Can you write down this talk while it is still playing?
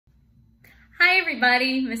Hi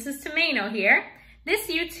everybody, Mrs. Tomaino here. This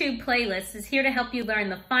YouTube playlist is here to help you learn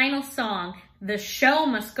the final song, The Show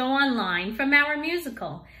Must Go On Line, from our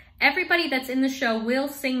musical. Everybody that's in the show will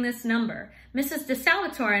sing this number. Mrs.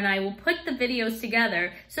 DeSalvatore and I will put the videos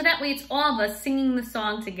together so that way it's all of us singing the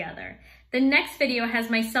song together. The next video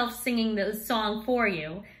has myself singing the song for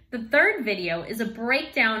you. The third video is a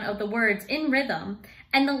breakdown of the words in rhythm,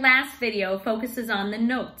 and the last video focuses on the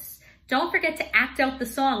notes. Don't forget to act out the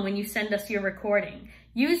song when you send us your recording.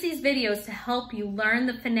 Use these videos to help you learn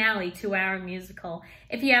the finale to our musical.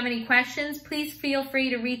 If you have any questions, please feel free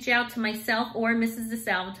to reach out to myself or Mrs.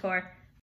 DeSalvatore.